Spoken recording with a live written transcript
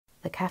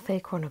The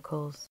Café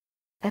Chronicles,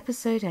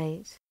 Episode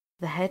 8,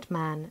 The Head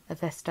Man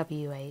of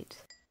SW8.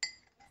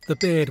 The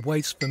beard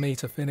waits for me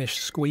to finish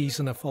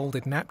squeezing a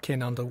folded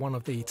napkin under one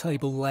of the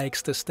table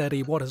legs to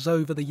steady what has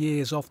over the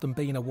years often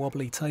been a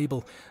wobbly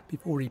table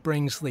before he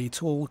brings the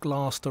tall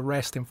glass to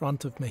rest in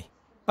front of me.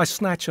 I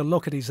snatch a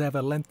look at his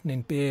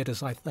ever-lengthening beard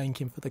as I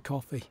thank him for the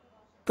coffee.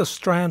 The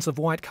strands of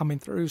white coming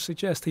through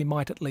suggest he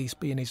might at least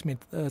be in his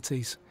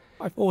mid-30s.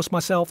 I force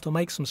myself to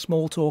make some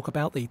small talk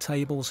about the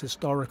table's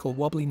historical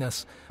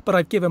wobbliness, but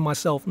I've given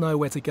myself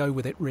nowhere to go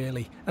with it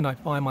really, and I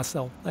find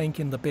myself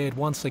thanking the beard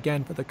once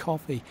again for the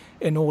coffee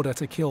in order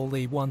to kill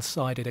the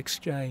one-sided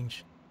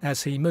exchange.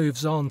 As he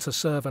moves on to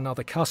serve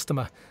another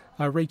customer,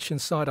 I reach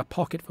inside a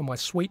pocket for my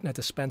sweetener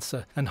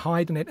dispenser and,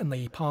 hiding it in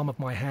the palm of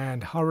my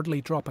hand, hurriedly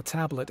drop a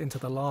tablet into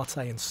the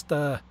latte and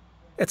stir.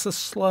 It's a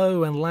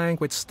slow and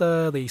languid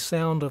stir, the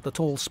sound of the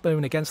tall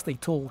spoon against the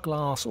tall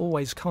glass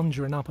always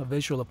conjuring up a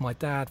visual of my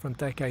dad from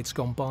decades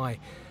gone by,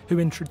 who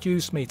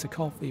introduced me to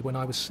coffee when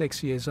I was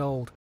 6 years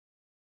old.